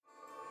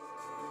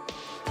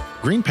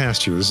Green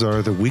Pastures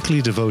are the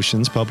weekly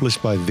devotions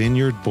published by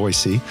Vineyard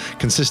Boise,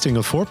 consisting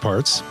of 4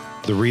 parts: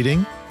 the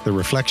reading, the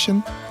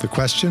reflection, the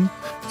question,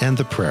 and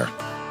the prayer.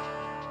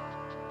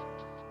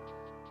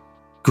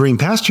 Green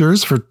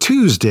Pastures for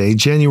Tuesday,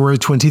 January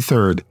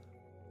 23rd.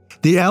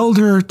 The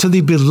elder to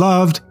the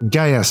beloved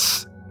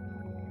Gaius.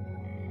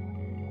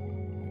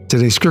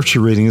 Today's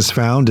scripture reading is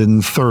found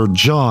in 3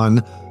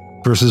 John,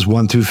 verses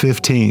 1 through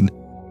 15.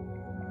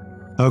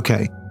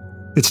 Okay,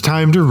 it's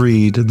time to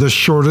read the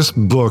shortest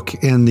book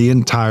in the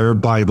entire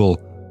Bible,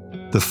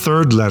 the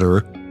 3rd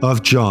letter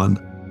of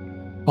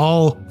John.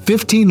 All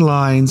 15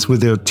 lines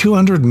with their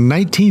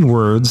 219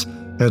 words,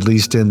 at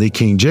least in the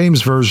King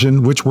James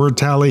Version, which word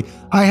tally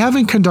I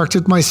haven't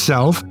conducted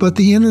myself, but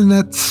the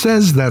internet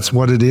says that's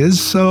what it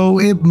is, so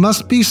it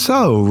must be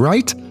so,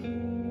 right?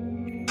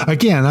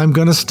 Again, I'm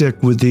going to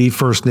stick with the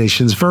First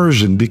Nations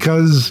version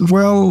because,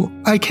 well,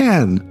 I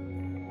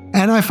can,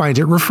 and I find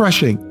it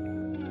refreshing.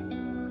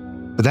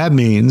 But that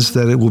means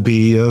that it will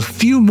be a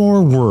few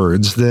more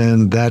words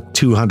than that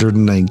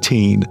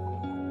 219.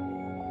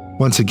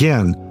 Once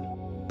again,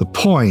 the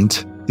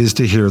point is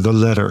to hear the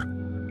letter,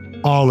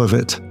 all of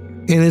it,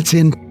 in its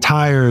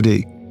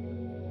entirety.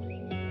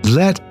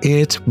 Let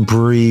it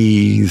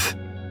breathe,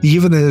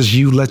 even as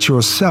you let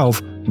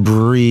yourself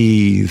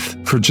breathe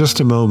for just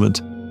a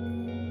moment.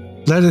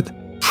 Let it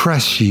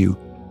press you,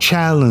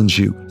 challenge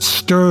you,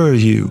 stir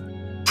you,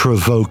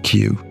 provoke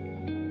you.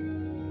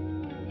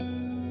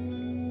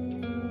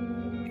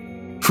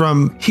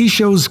 From He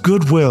Shows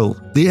Goodwill,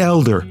 the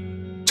elder,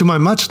 to my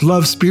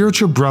much-loved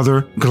spiritual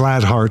brother,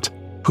 Gladheart,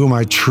 whom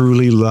I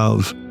truly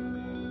love.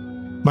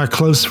 My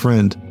close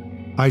friend,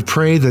 I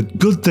pray that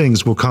good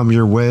things will come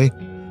your way,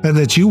 and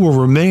that you will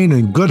remain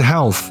in good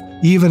health,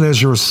 even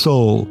as your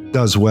soul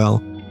does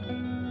well.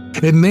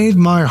 It made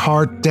my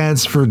heart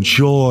dance for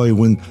joy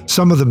when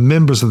some of the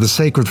members of the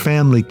sacred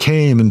family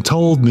came and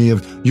told me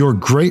of your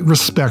great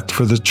respect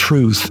for the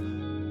truth,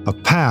 a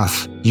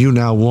path you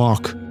now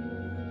walk.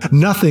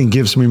 Nothing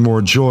gives me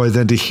more joy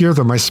than to hear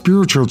that my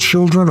spiritual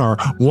children are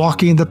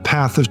walking the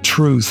path of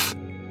truth.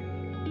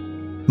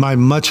 My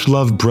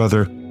much-loved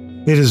brother,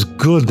 it is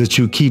good that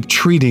you keep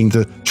treating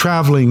the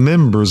traveling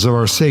members of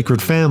our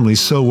sacred family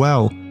so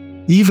well,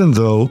 even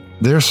though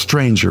they're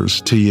strangers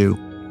to you.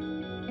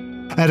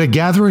 At a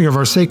gathering of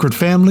our sacred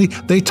family,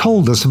 they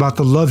told us about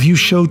the love you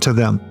showed to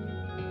them.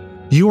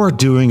 You are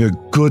doing a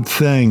good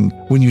thing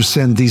when you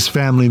send these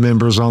family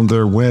members on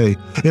their way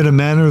in a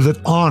manner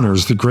that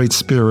honors the Great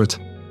Spirit.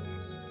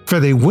 For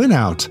they went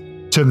out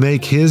to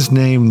make His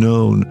name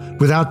known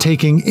without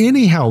taking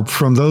any help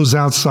from those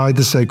outside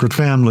the sacred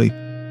family.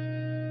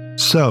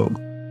 So,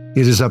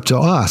 it is up to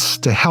us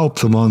to help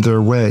them on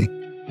their way.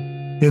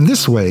 In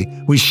this way,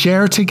 we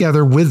share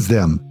together with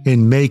them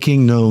in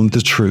making known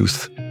the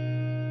truth.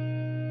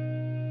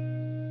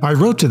 I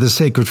wrote to the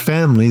sacred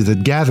family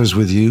that gathers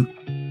with you,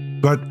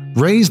 but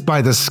raised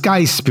by the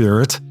Sky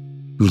Spirit,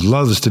 who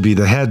loves to be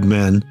the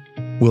headman,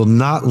 will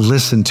not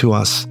listen to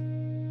us.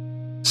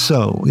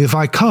 So, if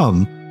I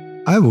come,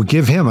 I will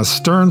give him a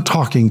stern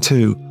talking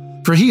to,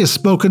 for he has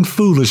spoken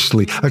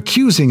foolishly,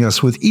 accusing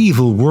us with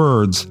evil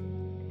words.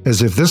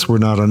 As if this were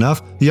not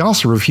enough, he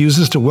also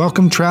refuses to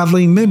welcome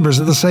traveling members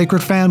of the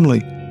sacred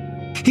family.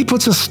 He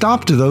puts a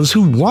stop to those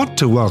who want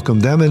to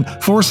welcome them and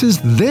forces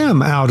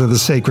them out of the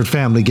sacred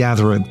family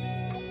gathering.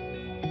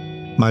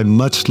 My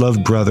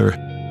much-loved brother,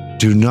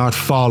 do not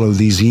follow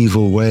these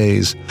evil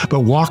ways,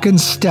 but walk in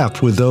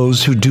step with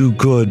those who do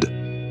good.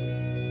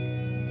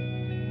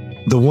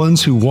 The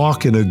ones who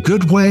walk in a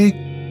good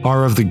way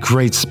are of the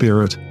Great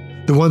Spirit.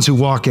 The ones who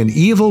walk in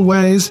evil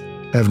ways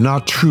have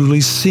not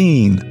truly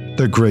seen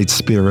the Great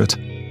Spirit.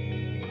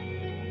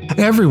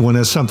 Everyone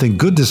has something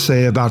good to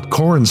say about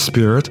Corrin's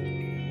spirit,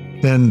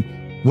 and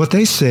what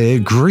they say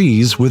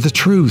agrees with the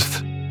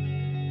truth.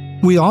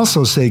 We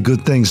also say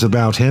good things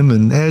about him,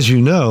 and as you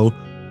know,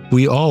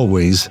 we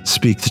always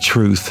speak the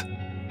truth.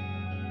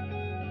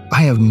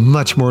 I have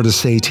much more to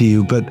say to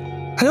you, but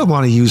I don't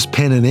want to use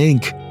pen and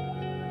ink.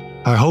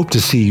 I hope to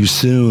see you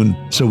soon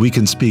so we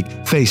can speak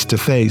face to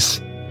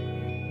face.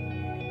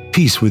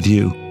 Peace with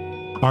you.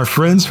 Our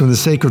friends from the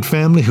sacred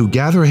family who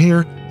gather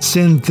here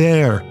send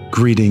their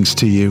greetings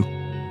to you.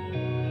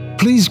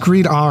 Please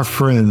greet our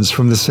friends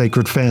from the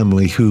sacred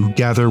family who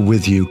gather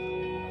with you.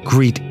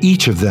 Greet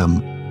each of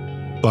them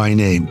by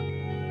name.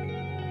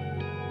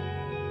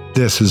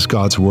 This is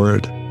God's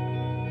Word.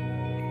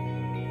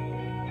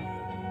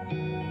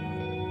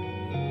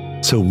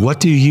 So what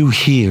do you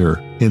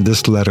hear in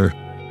this letter?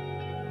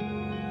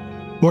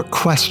 What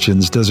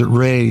questions does it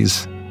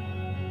raise?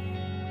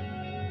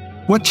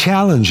 What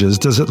challenges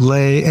does it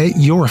lay at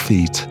your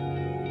feet?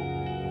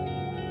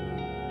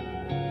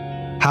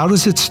 How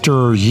does it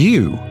stir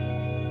you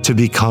to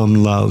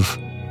become love?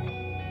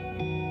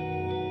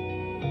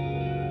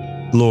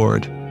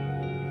 Lord,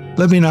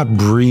 let me not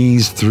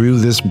breeze through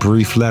this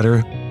brief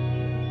letter.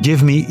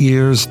 Give me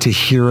ears to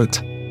hear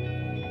it.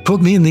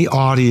 Put me in the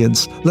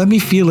audience. Let me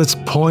feel its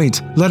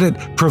point. Let it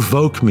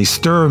provoke me,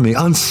 stir me,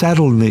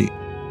 unsettle me,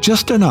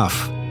 just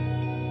enough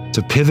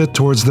to pivot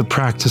towards the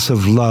practice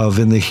of love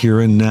in the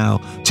here and now,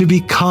 to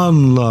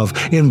become love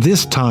in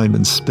this time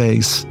and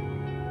space,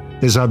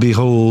 as I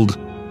behold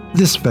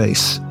this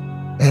face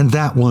and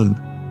that one,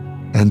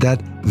 and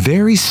that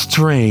very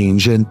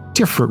strange and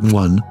different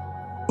one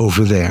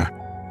over there.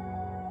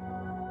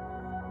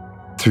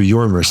 Through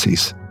your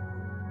mercies,